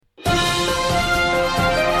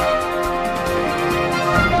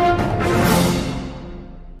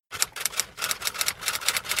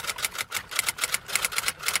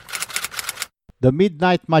The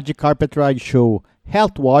Midnight Magic Carpet Ride Show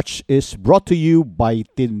Health Watch is brought to you by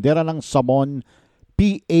Tindera ng Samon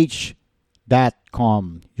PH.com,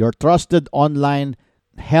 your trusted online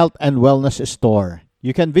health and wellness store.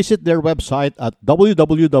 You can visit their website at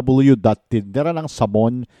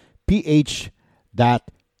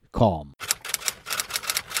www.tinderanangsamonph.com.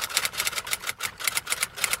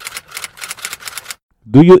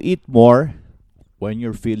 Do you eat more when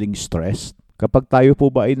you're feeling stressed? Kapag tayo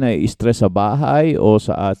po ba ay nai-stress sa bahay o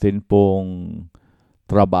sa atin pong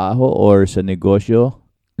trabaho or sa negosyo,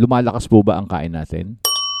 lumalakas po ba ang kain natin?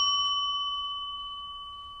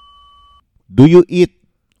 Do you eat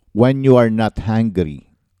when you are not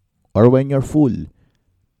hungry or when you're full?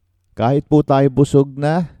 Kahit po tayo busog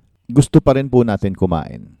na, gusto pa rin po natin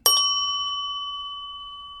kumain.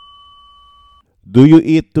 Do you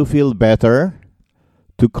eat to feel better?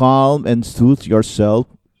 To calm and soothe yourself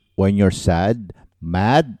when you're sad,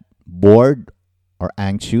 mad, bored, or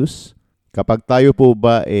anxious? Kapag tayo po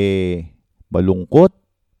ba malungkot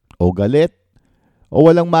o galit o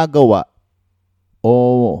walang magawa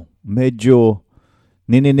o medyo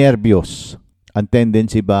nininervyos, ang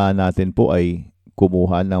tendency ba natin po ay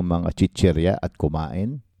kumuha ng mga chichirya at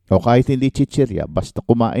kumain? O kahit hindi chichirya, basta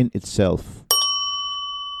kumain itself.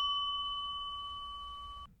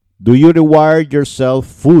 Do you reward yourself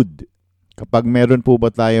food? Kapag meron po ba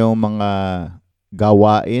tayong mga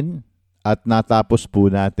gawain at natapos po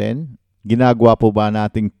natin, ginagawa po ba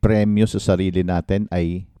nating premyo sa sarili natin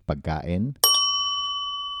ay pagkain?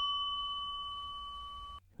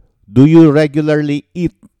 Do you regularly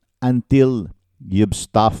eat until you've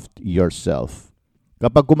stuffed yourself?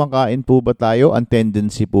 Kapag kumakain po ba tayo, ang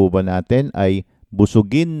tendency po ba natin ay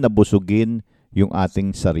busugin yung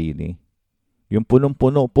ating sarili? Yung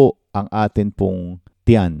punong-puno po ang atin pong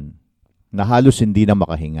tiyan na halos hindi na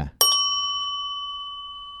makahinga.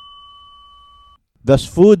 Does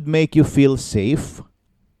food make you feel safe?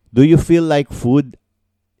 Do you feel like food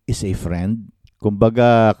is a friend?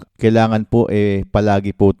 Kumbaga, kailangan po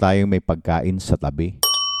palagi po tayong may pagkain sa tabi.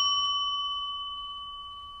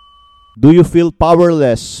 Do you feel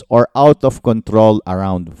powerless or out of control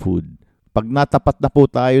around food? Pag natapat na po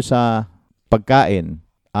tayo sa pagkain,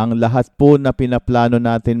 ang lahat po na pinaplano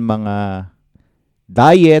natin mga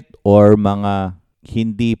diet or mga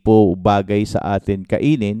hindi po bagay sa atin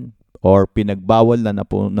kainin or pinagbawal na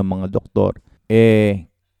po ng mga doktor,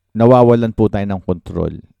 nawawalan po tayo ng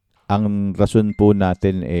control. Ang rason po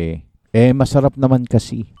natin masarap naman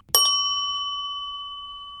kasi.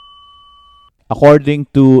 According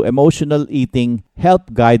to Emotional Eating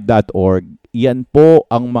Helpguide.org, yan po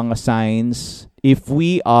ang mga signs if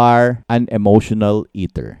we are an emotional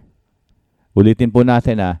eater. Ulitin po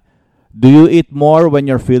natin Do you eat more when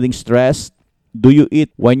you're feeling stressed? Do you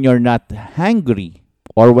eat when you're not hungry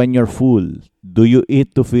or when you're full? Do you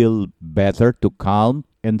eat to feel better, to calm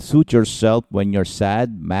and soothe yourself when you're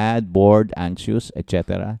sad, mad, bored, anxious,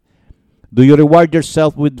 etc.? Do you reward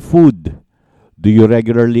yourself with food? Do you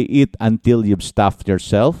regularly eat until you've stuffed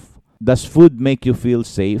yourself? Does food make you feel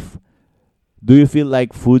safe? Do you feel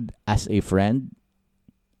like food as a friend?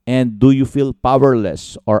 And do you feel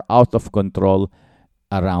powerless or out of control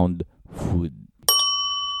around food?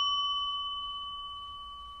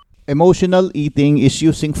 Emotional eating is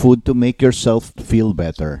using food to make yourself feel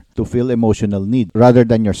better, to feel emotional need rather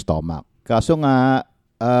than your stomach. Kaso nga,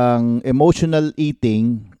 ang emotional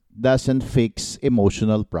eating doesn't fix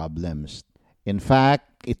emotional problems. In fact,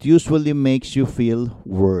 it usually makes you feel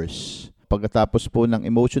worse. Pagkatapos po ng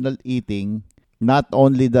emotional eating, not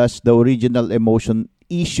only does the original emotion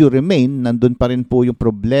issue remain, nandun pa rin po yung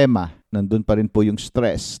problema, nandun pa rin po yung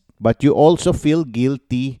stress, but you also feel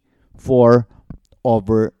guilty for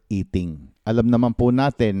overeating. Alam naman po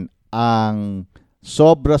natin, ang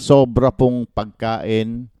sobra-sobra pong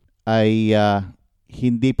pagkain ay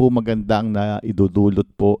hindi po magandang na idudulot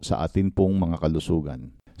po sa atin pong mga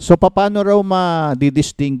kalusugan. So, paano raw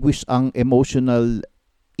ma-distinguish ang emotional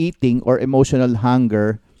eating or emotional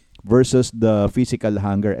hunger versus the physical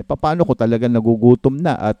hunger? Paano ko talaga nagugutom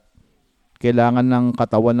na at kailangan ng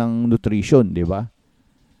katawan ng nutrition, di ba?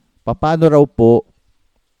 Paano raw po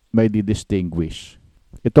may di-distinguish?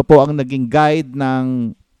 Ito po ang naging guide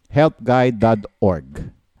ng helpguide.org.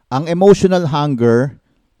 Ang emotional hunger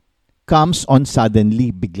comes on suddenly.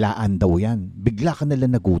 Biglaan daw yan. Bigla ka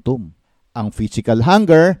nalang nagutom. Ang physical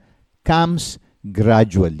hunger comes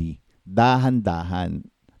gradually. Dahan-dahan.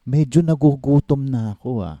 Medyo nagugutom na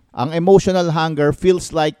ako. Ang emotional hunger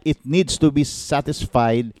feels like it needs to be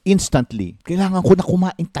satisfied instantly. Kailangan ko na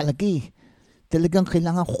kumain talaga Talagang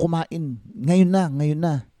kailangan ko kumain. Ngayon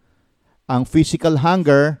na. Ang physical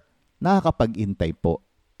hunger, nakakapag-intay po.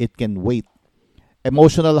 It can wait.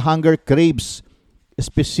 Emotional hunger craves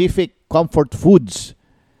specific comfort foods.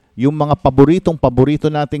 Yung mga paborito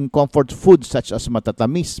nating comfort foods such as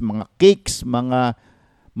matatamis, mga cakes, mga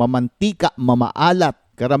mamantika, mamaalat.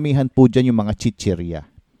 Karamihan po dyan yung mga chichirya.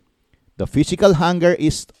 The physical hunger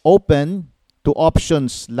is open to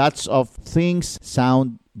options. Lots of things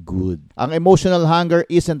sound good. Ang emotional hunger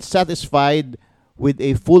isn't satisfied with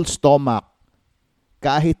a full stomach.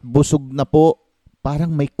 Kahit busog na po,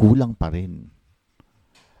 parang may kulang pa rin.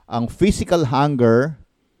 Ang physical hunger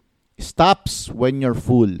stops when you're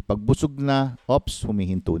full. Pag busog na,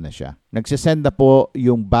 humihinto na siya. Nagsisend na po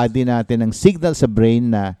yung body natin ng signal sa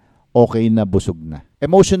brain na okay na, busog na.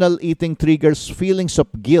 Emotional eating triggers feelings of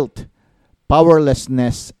guilt,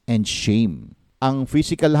 powerlessness, and shame. Ang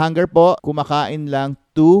physical hunger po, kumakain lang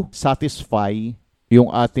to satisfy yung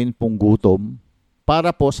atin pong gutom para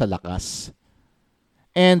po sa lakas.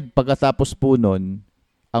 And pagkatapos po nun,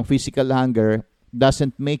 ang physical hunger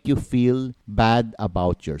doesn't make you feel bad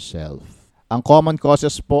about yourself. Ang common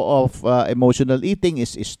causes po of emotional eating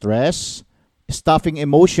is stress, stuffing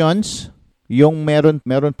emotions, yung meron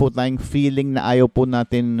po tayong feeling na ayaw po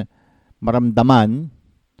natin maramdaman.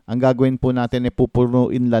 Ang gagawin po natin ay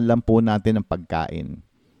pupunuin lang po natin ng pagkain.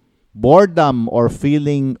 Boredom or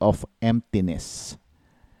feeling of emptiness.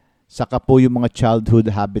 Saka po yung mga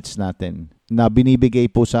childhood habits natin na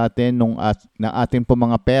binibigay po sa atin na ating po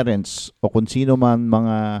mga parents o kung sino man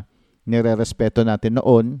mga nire-respeto natin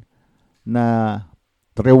noon na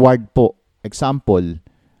reward po. Example,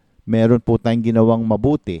 meron po tayong ginawang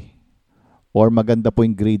mabuti or maganda po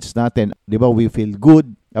yung grades natin. Di ba, we feel good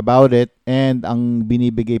about it and ang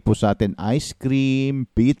binibigay po sa atin ice cream,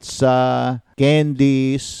 pizza,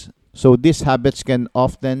 candies. So these habits can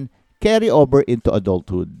often carry over into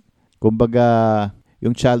adulthood. Kumbaga,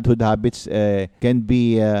 yung childhood habits can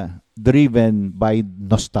be driven by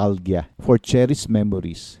nostalgia for cherished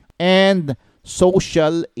memories and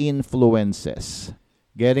social influences.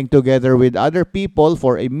 Getting together with other people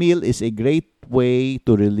for a meal is a great way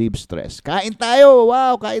to relieve stress. Kain tayo!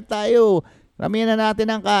 Wow, kain tayo! Ramihan na natin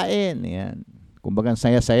ang kain. Yan. Kumbaga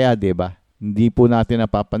saya-saya, di ba? Hindi po natin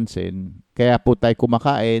napapansin. Kaya po tayo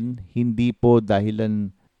kumakain, hindi po dahilan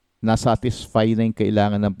nasatisfy na yung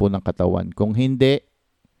kailangan po ng katawan. Kung hindi,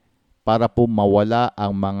 para po mawala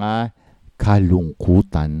ang mga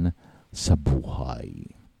kalungkutan sa buhay.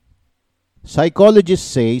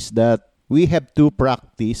 Psychologist says that we have to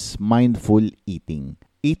practice mindful eating.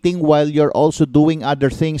 Eating while you're also doing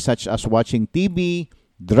other things such as watching TV,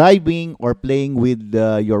 driving, or playing with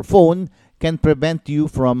your phone can prevent you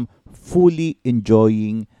from fully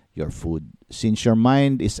enjoying your food. Since your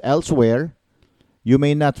mind is elsewhere, you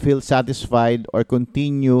may not feel satisfied or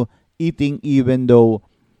continue eating even though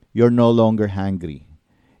you're no longer hungry.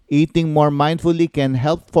 Eating more mindfully can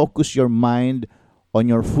help focus your mind on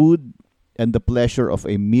your food and the pleasure of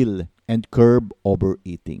a meal and curb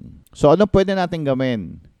overeating. So ano pwede natin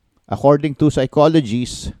gawin? According to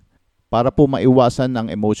psychologists, para po maiwasan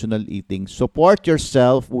ang emotional eating, support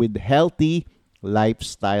yourself with healthy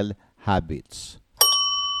lifestyle habits.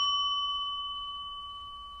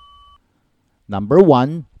 Number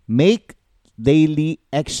 1, make daily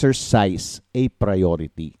exercise a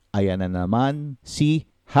priority. Ayan na naman si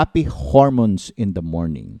happy hormones in the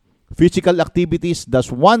morning. Physical activities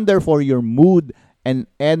does wonder for your mood and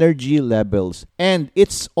energy levels, and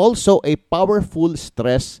it's also a powerful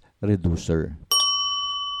stress reducer.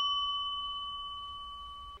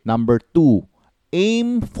 Number 2,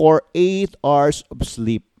 aim for 8 hours of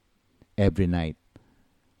sleep every night.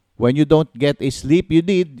 When you don't get a sleep you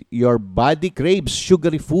need, your body craves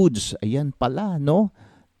sugary foods. Ayan pala, no?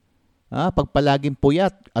 Pag palaging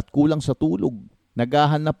puyat at kulang sa tulog,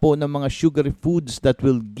 naghahanap po ng mga sugary foods that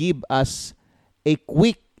will give us a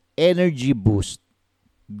quick energy boost.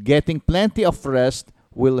 Getting plenty of rest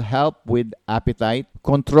will help with appetite,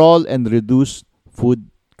 control, and reduce food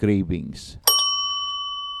cravings.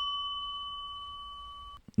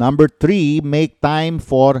 Number 3, make time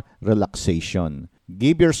for relaxation.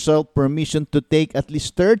 Give yourself permission to take at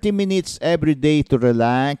least 30 minutes every day to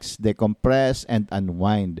relax, decompress, and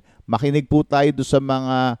unwind. Makinig po tayo do sa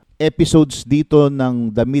mga episodes dito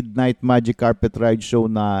ng The Midnight Magic Carpet Ride Show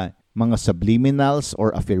na mga subliminals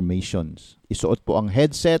or affirmations. Isuot po ang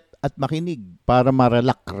headset at makinig para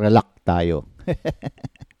marelak-relak tayo.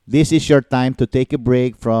 This is your time to take a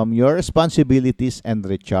break from your responsibilities and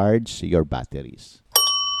recharge your batteries.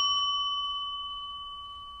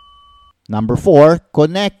 Number 4,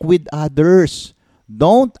 connect with others.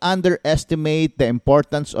 Don't underestimate the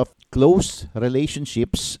importance of close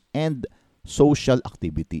relationships and social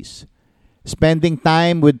activities. Spending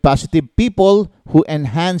time with positive people who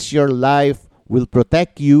enhance your life will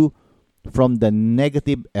protect you from the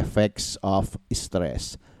negative effects of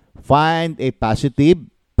stress. Find a positive,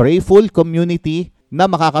 prayerful community na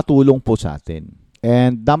makakatulong po sa atin.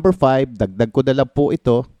 And number 5, dagdag ko na lang po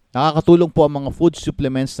ito, nakakatulong po ang mga food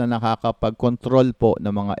supplements na nakakapag-control po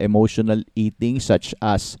ng mga emotional eating such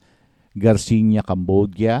as Garcinia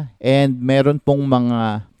Cambogia. And meron pong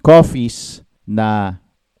mga coffees na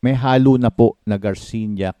may halo na po na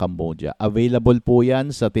Garcinia Cambogia. Available po yan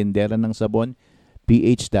sa tindera ng sabon,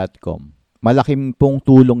 ph.com. Malaking pong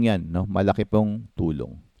tulong yan, no? Malaki pong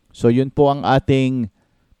tulong. So yun po ang ating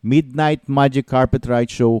Midnight Magic Carpet Ride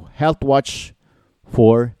Show Health Watch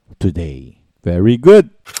for today. Very good!